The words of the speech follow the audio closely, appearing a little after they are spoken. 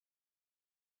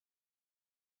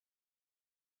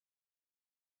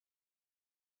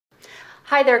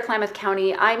Hi there, Klamath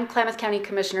County. I'm Klamath County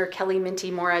Commissioner Kelley Minty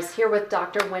Morris here with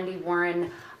Dr. Wendy Warren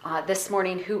this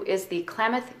morning, who is the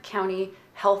Klamath County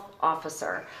Health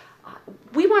Officer.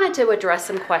 We wanted to address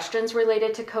some questions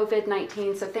related to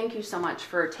COVID-19, so thank you so much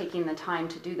for taking the time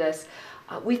to do this.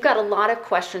 We've got a lot of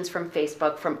questions from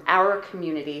Facebook, from our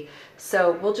community,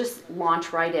 so we'll just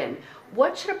launch right in.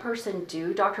 What should a person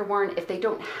do, Dr. Warren, if they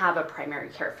don't have a primary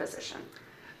care physician?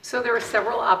 So there are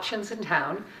several options in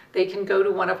town. They can go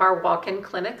to one of our walk-in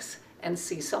clinics and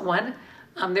see someone.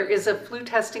 There is a flu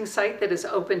testing site that is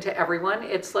open to everyone.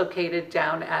 It's located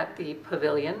down at the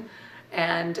pavilion,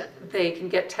 and they can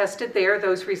get tested there.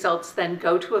 Those results then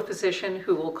go to a physician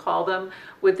who will call them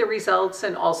with the results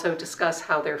and also discuss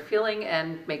how they're feeling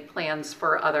and make plans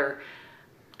for other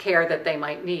care that they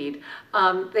might need.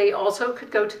 They also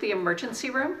could go to the emergency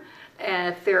room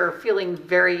if they're feeling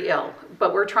very ill,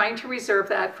 but we're trying to reserve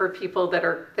that for people that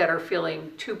are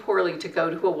feeling too poorly to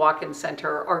go to a walk-in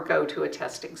center or go to a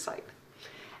testing site.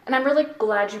 And I'm really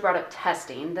glad you brought up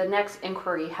testing. The next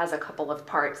inquiry has a couple of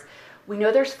parts. We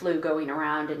know there's flu going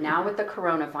around, and now with the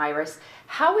coronavirus,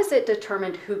 how is it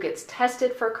determined who gets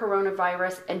tested for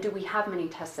coronavirus, and do we have many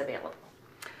tests available?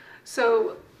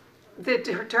 So the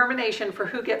determination for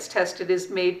who gets tested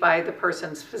is made by the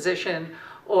person's physician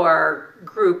or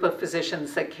group of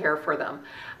physicians that care for them.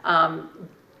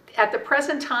 At the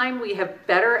present time, we have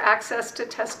better access to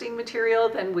testing material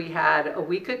than we had a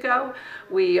week ago.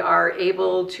 We are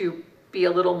able to be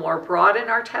a little more broad in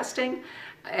our testing,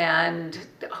 and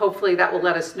hopefully that will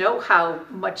let us know how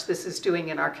much this is doing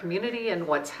in our community and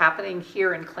what's happening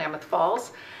here in Klamath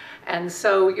Falls. And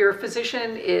so your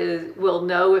physician will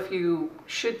know if you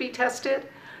should be tested.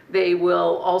 They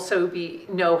will also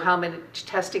know how many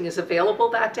testing is available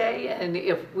that day, and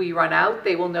if we run out,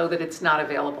 they will know that it's not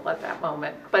available at that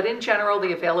moment. But in general,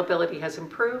 the availability has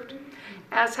improved,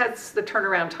 as has the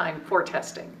turnaround time for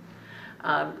testing.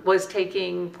 Was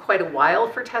taking quite a while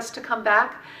for tests to come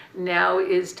back. Now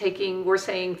is taking, we're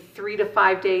saying, 3 to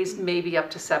 5 days, maybe up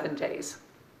to 7 days.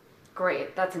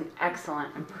 Great, that's an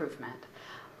excellent improvement.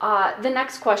 The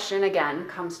next question, again,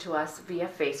 comes to us via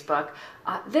Facebook.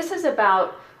 This is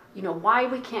about why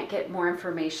we can't get more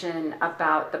information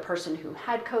about the person who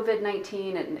had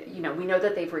COVID-19, and we know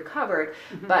that they've recovered,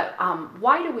 but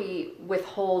why do we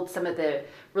withhold some of the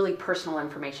really personal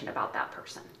information about that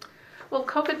person? Well,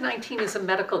 COVID-19 is a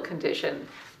medical condition.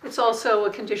 It's also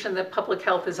a condition that public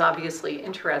health is obviously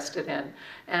interested in.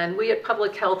 And we at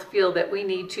Public Health feel that we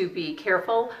need to be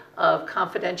careful of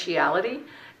confidentiality,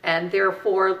 and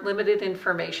therefore limited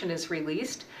information is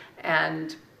released.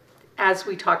 And as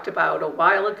we talked about a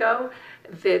while ago,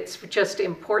 it's just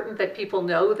important that people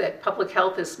know that public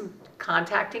health is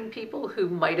contacting people who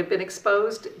might have been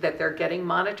exposed, that they're getting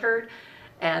monitored,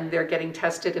 and they're getting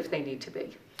tested if they need to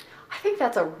be. I think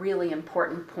that's a really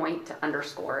important point to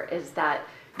underscore, is that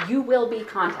you will be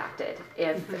contacted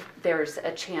if there's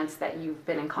a chance that you've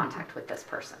been in contact with this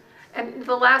person. And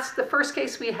the first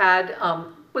case we had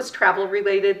was travel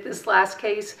related. This last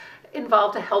case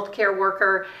involved a healthcare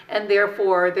worker, and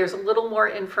therefore there's a little more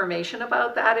information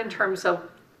about that in terms of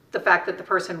the fact that the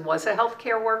person was a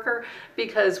healthcare worker,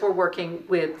 because we're working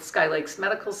with Sky Lakes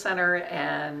Medical Center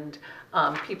and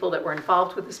people that were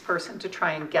involved with this person to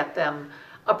try and get the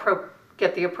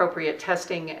appropriate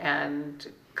testing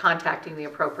and contacting the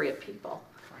appropriate people.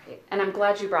 Right, and I'm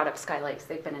glad you brought up Sky Lakes.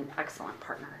 They've been an excellent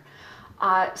partner.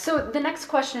 So the next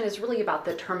question is really about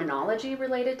the terminology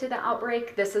related to the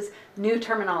outbreak. This is new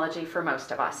terminology for most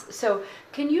of us. So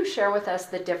can you share with us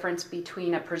the difference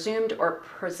between a presumed or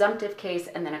presumptive case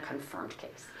and then a confirmed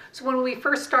case? So when we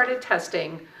first started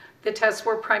testing, the tests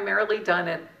were primarily done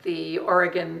at the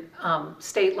Oregon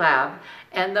State Lab,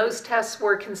 and those tests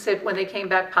were considered, when they came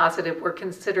back positive, were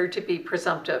considered to be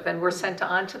presumptive and were sent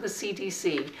on to the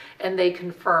CDC, and they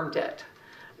confirmed it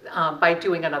by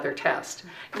doing another test.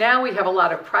 Now we have a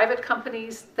lot of private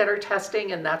companies that are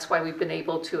testing, and that's why we've been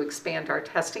able to expand our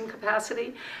testing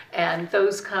capacity, and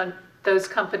those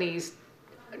companies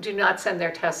do not send their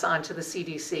tests on to the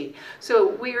CDC.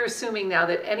 So we are assuming now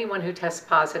that anyone who tests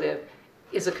positive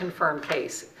is a confirmed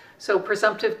case. So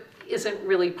presumptive isn't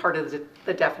really part of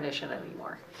the definition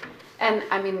anymore. And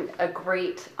I mean, a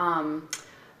great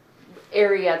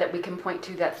area that we can point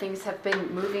to, that things have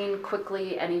been moving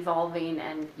quickly and evolving,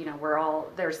 and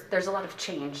there's a lot of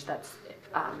change that's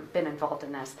been involved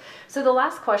in this. So the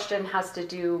last question has to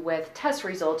do with test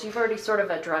results. You've already sort of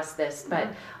addressed this, but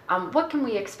what can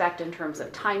we expect in terms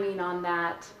of timing on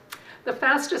that? The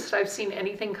fastest I've seen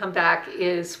anything come back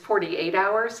is 48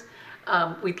 hours.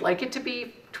 We'd like it to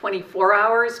be 24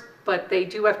 hours, but they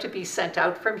do have to be sent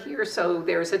out from here, so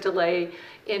there's a delay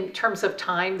in terms of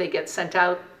time. They get sent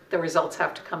out the results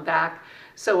have to come back.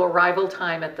 So arrival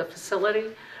time at the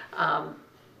facility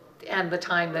and the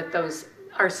time that those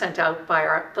are sent out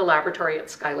by the laboratory at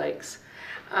Sky Lakes.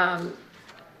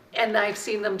 And I've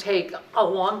seen them take a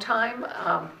long time.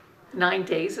 9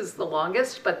 days is the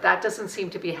longest, but that doesn't seem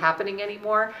to be happening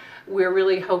anymore. We're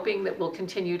really hoping that we'll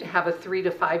continue to have a 3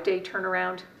 to 5 day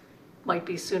turnaround. Might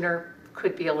be sooner,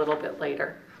 could be a little bit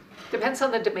later. Depends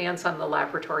on the demands on the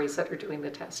laboratories that are doing the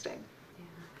testing.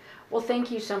 Well, thank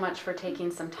you so much for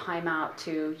taking some time out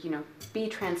to, be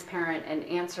transparent and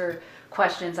answer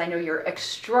questions. I know you're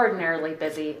extraordinarily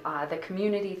busy. The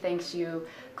community thanks you.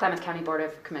 Klamath County Board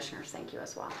of Commissioners, thank you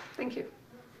as well. Thank you.